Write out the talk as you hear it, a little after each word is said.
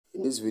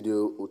this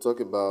video, we'll talk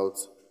about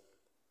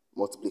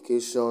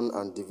multiplication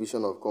and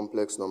division of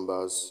complex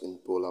numbers in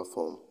polar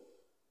form.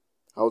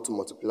 How to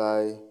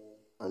multiply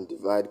and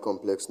divide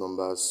complex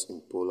numbers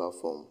in polar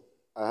form.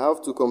 I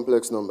have two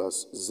complex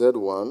numbers,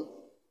 z1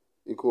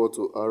 equal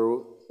to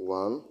arrow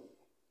 1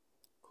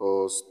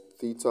 cos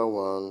theta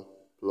 1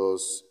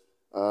 plus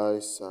I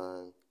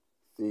sin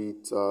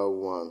theta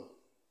 1,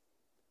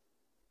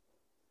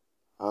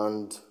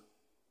 and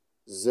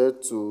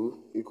z2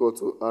 equal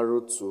to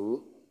arrow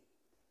 2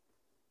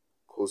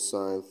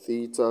 cosine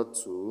theta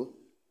 2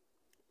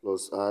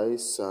 plus I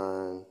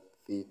sin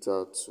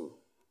theta 2.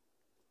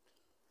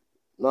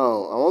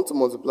 Now, I want to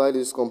multiply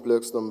these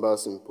complex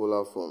numbers in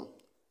polar form.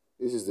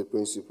 This is the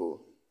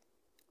principle.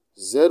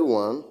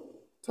 z1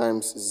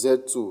 times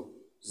z2,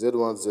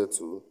 z1,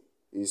 z2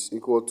 is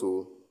equal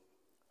to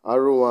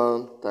arrow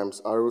 1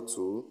 times arrow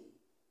 2,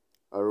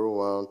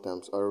 arrow 1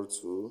 times arrow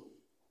 2,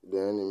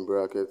 then in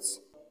brackets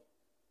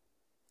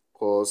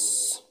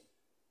cos,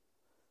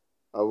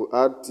 I will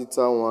add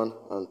theta 1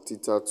 and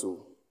theta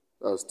 2,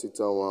 that's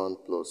theta 1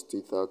 plus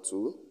theta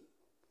 2,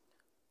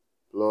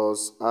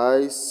 plus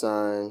I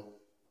sin,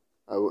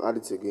 I will add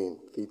it again,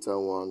 theta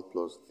 1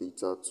 plus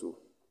theta 2.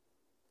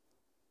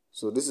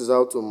 So this is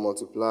how to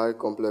multiply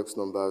complex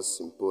numbers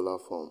in polar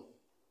form.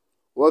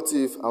 What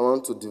if I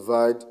want to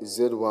divide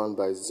z1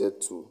 by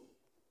z2?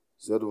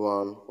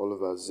 z1 all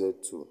over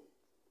z2.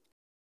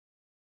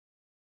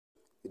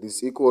 It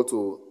is equal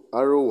to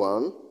arrow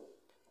 1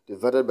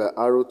 divided by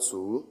arrow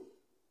 2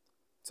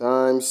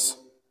 times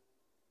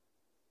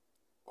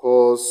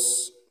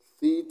cos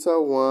theta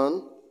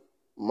 1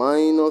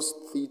 minus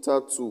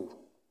theta 2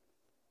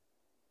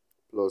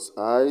 plus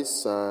I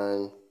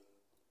sin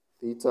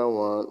theta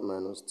 1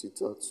 minus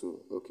theta 2.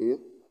 Okay?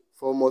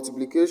 For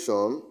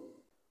multiplication,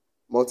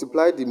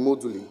 multiply the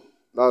moduli,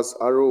 that's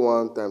arrow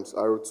 1 times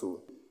arrow 2,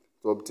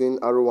 to obtain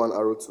arrow 1,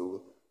 arrow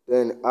 2.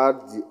 Then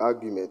add the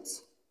argument.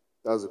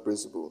 That's the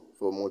principle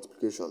for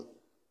multiplication.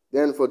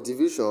 Then for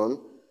division,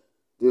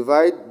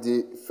 divide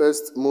the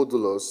first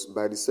modulus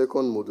by the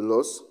second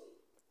modulus,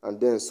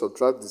 and then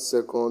subtract the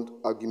second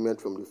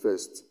argument from the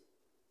first.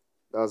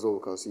 That's what we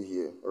can see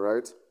here,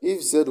 alright?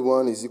 If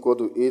z1 is equal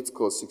to 8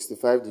 cos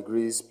 65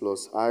 degrees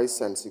plus I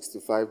sin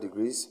 65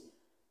 degrees,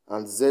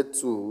 and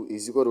z2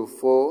 is equal to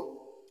 4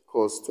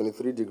 cos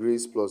 23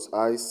 degrees plus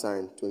I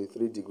sin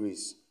 23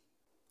 degrees,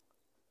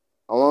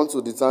 I want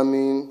to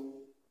determine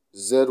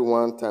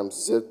z1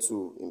 times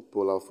z2 in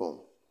polar form.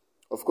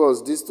 Of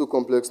course, these two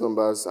complex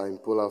numbers are in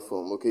polar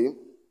form, okay?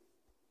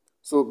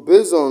 So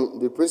based on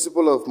the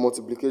principle of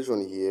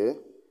multiplication here,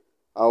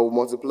 I will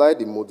multiply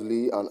the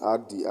moduli and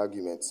add the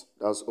argument.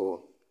 That's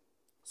all.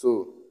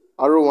 So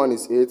arrow 1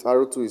 is 8,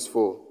 arrow 2 is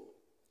 4.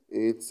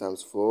 8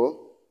 times 4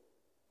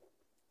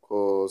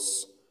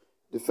 cos,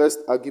 the first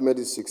argument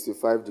is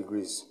 65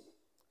 degrees.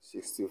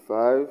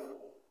 65.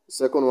 The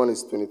second one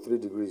is 23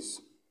 degrees.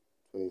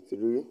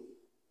 23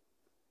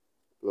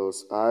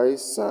 plus I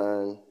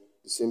sin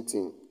the same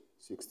thing.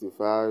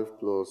 65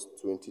 plus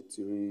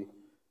 23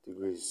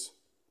 degrees.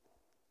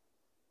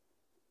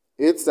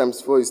 8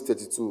 times 4 is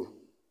 32.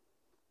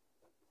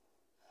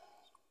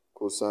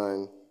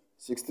 Cosine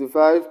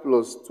 65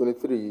 plus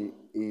 23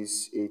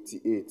 is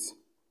 88.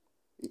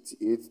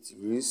 88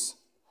 degrees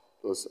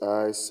plus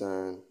I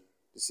sin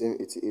the same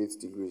 88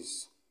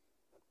 degrees.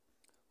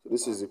 So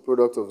this is the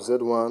product of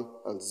z1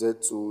 and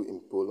z2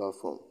 in polar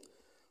form.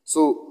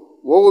 So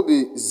what will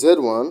be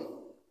z1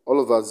 all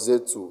over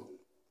z2?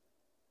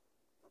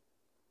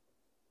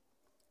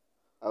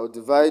 I will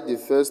divide the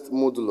first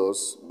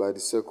modulus by the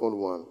second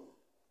one.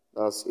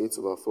 That's 8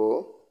 over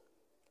 4.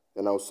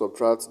 Then I will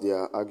subtract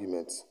their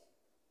argument.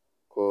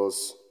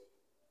 Cos,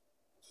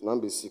 so now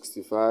be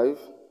 65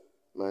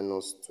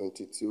 minus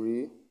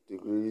 23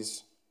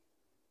 degrees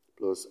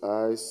plus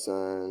I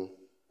sin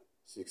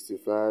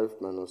 65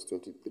 minus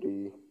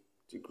 23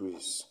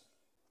 degrees.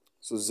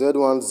 So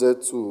z1,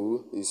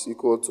 z2 is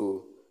equal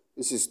to,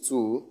 this is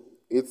 2,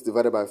 8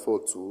 divided by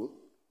 4, 2,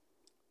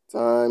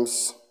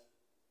 times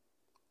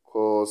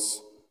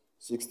cos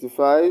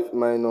 65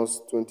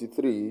 minus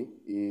 23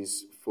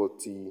 is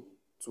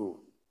 42.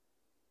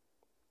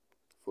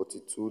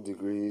 42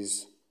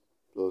 degrees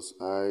plus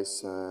I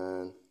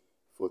sin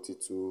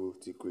 42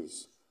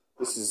 degrees.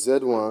 This is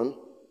z1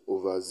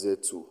 over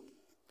z2.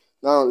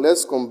 Now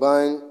let's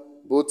combine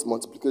both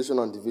multiplication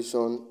and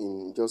division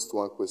in just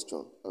one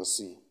question and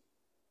see.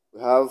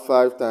 We have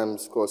 5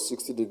 times cos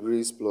 60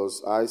 degrees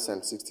plus I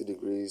sin 60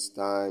 degrees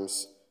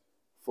times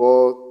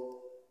 4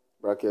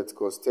 bracket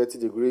cos 30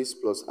 degrees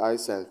plus I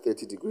sin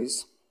 30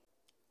 degrees,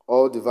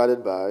 all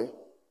divided by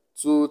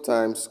 2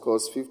 times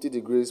cos 50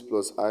 degrees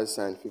plus I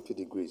sin 50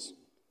 degrees.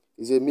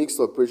 It's a mixed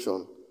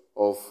operation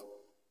of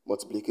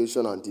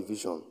multiplication and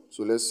division.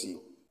 So let's see.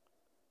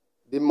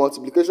 The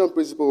multiplication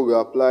principle will be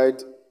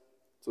applied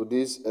to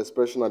this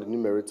expression at the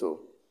numerator.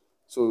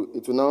 So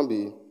it will now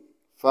be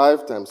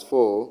 5 times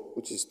 4,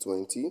 which is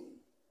 20.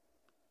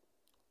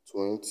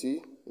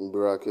 20 in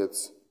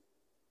brackets.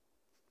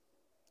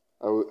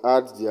 I will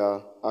add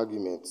their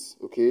arguments,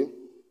 okay?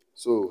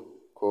 So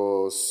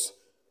cos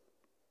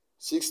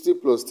 60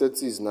 plus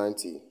 30 is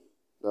 90.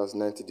 That's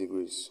 90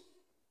 degrees.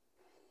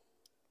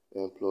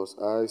 And plus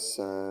I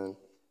sine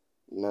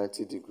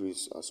 90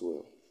 degrees as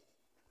well.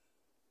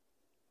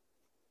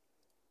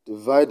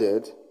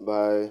 Divided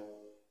by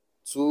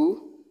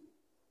 2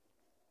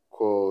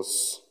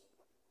 cos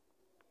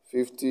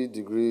 50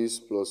 degrees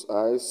plus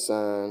I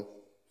sine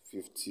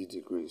 50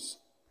 degrees.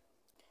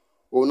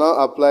 We'll now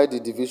apply the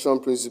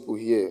division principle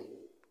here.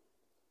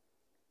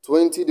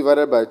 20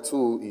 divided by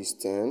 2 is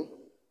 10.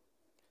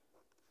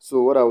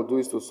 So what I will do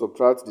is to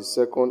subtract the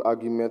second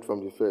argument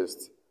from the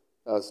first.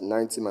 That's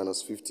 90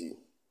 minus 50.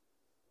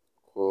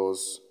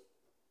 Cos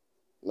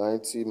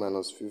 90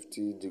 minus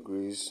 50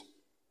 degrees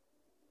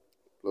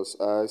plus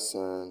I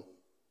sine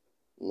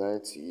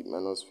 90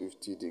 minus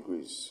 50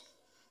 degrees.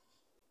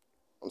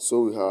 And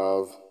so we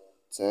have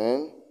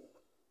 10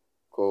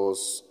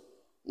 cos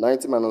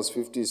 90 minus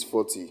 50 is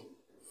 40.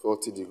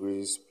 40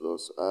 degrees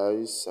plus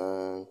I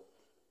sine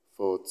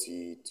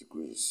 40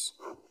 degrees.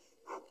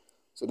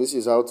 So this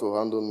is how to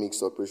handle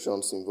mixed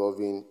operations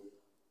involving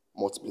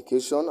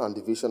multiplication and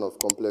division of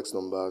complex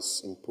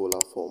numbers in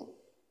polar form.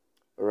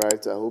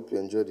 Alright, I hope you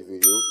enjoyed the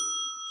video.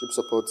 Keep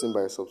supporting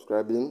by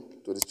subscribing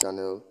to this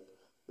channel,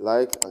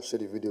 like and share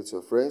the video to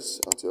your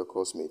friends and to your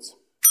classmates.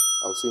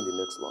 I'll see you in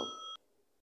the next one.